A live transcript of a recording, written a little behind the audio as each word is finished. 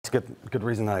good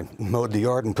reason I mowed the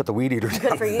yard and put the weed eater down.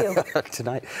 Good for you.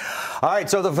 Tonight. All right,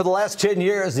 so for the last 10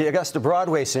 years, the Augusta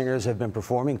Broadway singers have been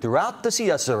performing throughout the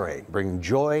CSRA, bringing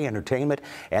joy, entertainment,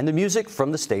 and the music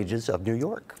from the stages of New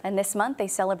York. And this month, they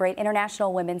celebrate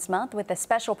International Women's Month with a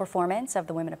special performance of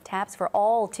the Women of TABS for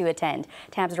all to attend.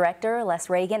 TABS Director Les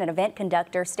Reagan and event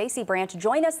conductor Stacey Branch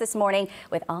join us this morning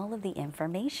with all of the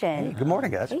information. Hey, good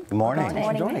morning, guys. Hey, good morning. Good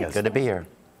morning. Joining us. Good to be here.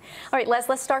 All right, Les,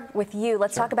 let's start with you.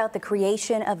 Let's talk about the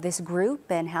creation of this group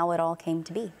and how it all came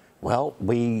to be. Well,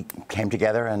 we came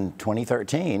together in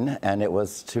 2013, and it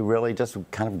was to really just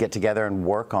kind of get together and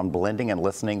work on blending and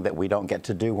listening that we don't get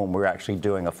to do when we're actually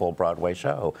doing a full Broadway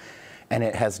show. And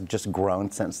it has just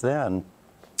grown since then.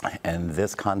 And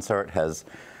this concert has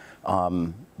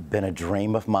been a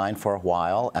dream of mine for a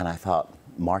while, and I thought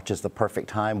March is the perfect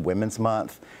time, Women's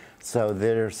Month. So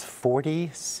there's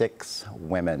 46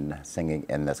 women singing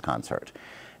in this concert.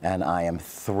 And I am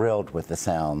thrilled with the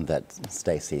sound that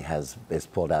Stacey is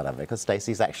pulled out of it, because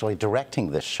Stacey's actually directing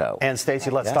this show. And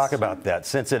Stacey, let's talk about that.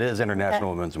 Since it is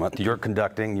International Women's Month, you're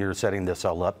conducting, you're setting this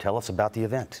all up. Tell us about the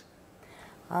event.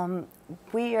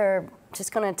 We are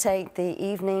just going to take the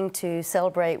evening to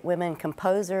celebrate women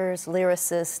composers,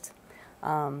 lyricists,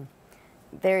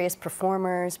 various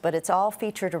performers, but it's all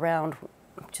featured around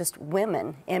just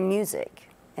women in music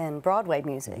and Broadway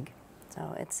music.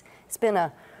 So it's been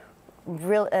a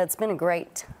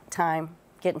great time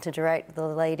getting to direct the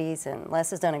ladies, and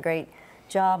Les has done a great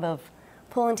job of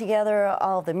pulling together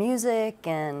all the music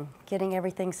and getting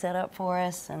everything set up for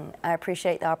us, and I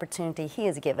appreciate the opportunity he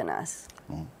has given us.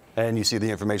 And you see the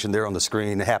information there on the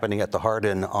screen, happening at the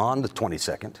Hardin on the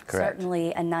 22nd. Correct.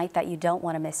 Certainly a night that you don't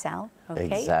want to miss out.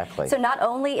 Okay. Exactly. So not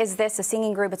only is this a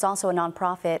singing group, it's also a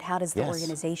nonprofit. How does the Yes.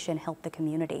 organization help the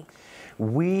community?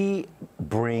 We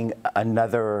bring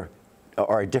another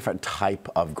or a different type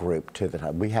of group to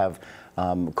the. We have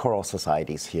choral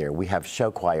societies here. We have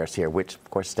show choirs here, which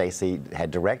of course Stacey had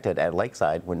directed at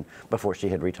Lakeside before she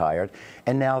had retired.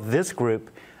 And now this group,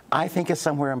 I think, is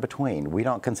somewhere in between. We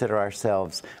don't consider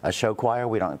ourselves a show choir.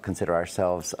 We don't consider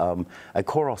ourselves a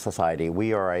choral society.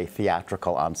 We are a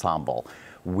theatrical ensemble.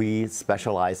 We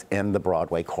specialize in the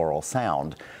Broadway choral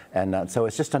sound. And so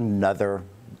it's just another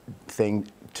thing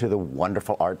to the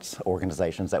wonderful arts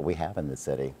organizations that we have in the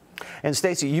city. And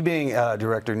Stacey, you being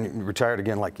director, retired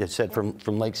again, like you said, from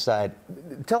Lakeside,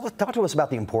 talk to us about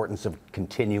the importance of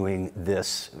continuing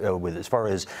this with, as far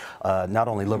as not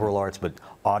only liberal arts, but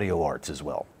audio arts as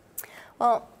well.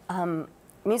 Well,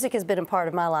 music has been a part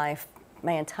of my life,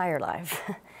 my entire life.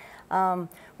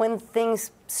 When things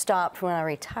stopped when I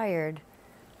retired,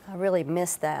 I really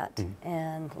missed that.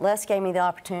 And Les gave me the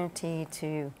opportunity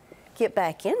to get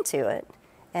back into it.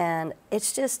 And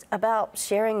it's just about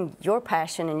sharing your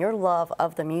passion and your love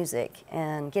of the music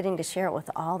and getting to share it with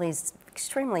all these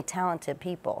extremely talented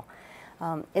people.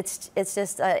 It's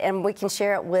just, and we can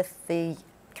share it with the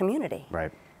community.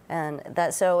 Right. And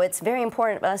so it's very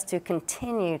important for us to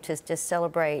continue to just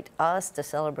celebrate us, to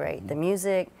celebrate the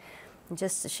music, and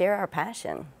just to share our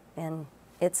passion. And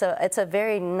it's a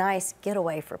very nice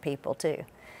getaway for people too.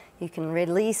 You can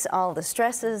release all the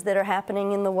stresses that are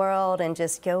happening in the world and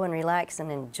just go and relax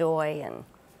and enjoy. And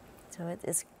so I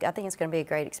think it's going to be a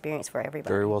great experience for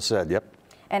everybody. Very well said. Yep.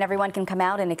 And everyone can come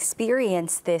out and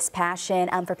experience this passion.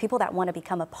 For people that want to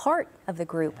become a part of the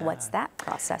group, what's that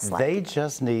process like? They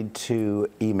just need to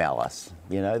email us.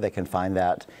 You know, they can find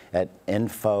that at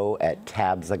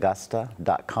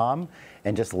info@tabsaugusta.com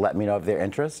and just let me know of their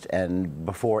interest. And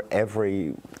before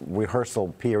every rehearsal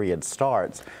period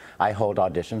starts, I hold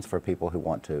auditions for people who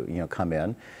want to, come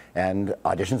in. And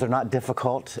auditions are not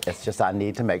difficult. It's just I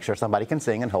need to make sure somebody can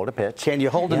sing and hold a pitch. Can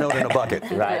you hold a note in a bucket?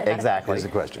 Right, exactly. Is the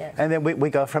question. Yeah. And then we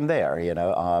go from there,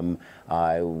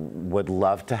 I would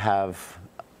love to have,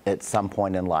 at some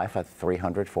point in life, a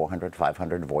 300, 400,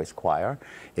 500 voice choir,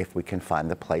 if we can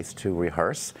find the place to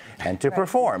rehearse and to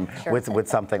perform with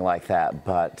something like that.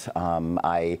 But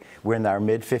we're in our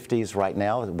mid-50s right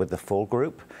now with the full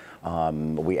group.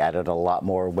 We added a lot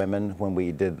more women when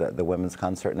we did the women's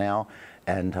concert now.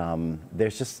 And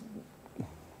there's just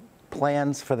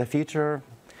plans for the future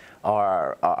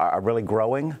are really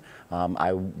growing.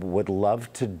 I would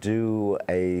love to do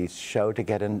a show to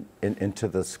get into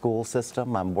the school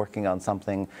system. I'm working on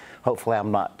something. Hopefully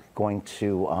I'm not going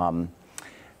to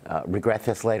regret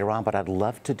this later on, but I'd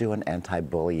love to do an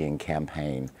anti-bullying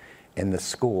campaign in the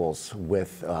schools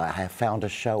with, I have found a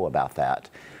show about that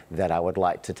I would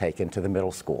like to take into the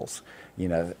middle schools,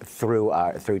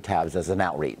 through TABS as an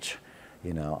outreach.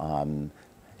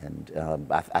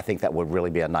 I think that would really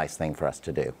be a nice thing for us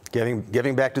to do.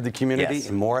 Giving back to the community, Yes.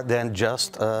 more than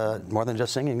just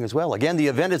singing as well. Again, the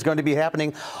event is going to be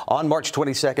happening on March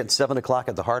 22nd, 7 o'clock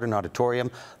at the Hardin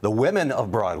Auditorium. The Women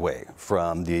of Broadway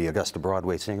from the Augusta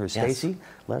Broadway Singers. Yes. Stacey,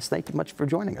 Les, thank you much for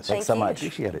joining us. Thanks so much.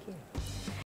 Appreciate it.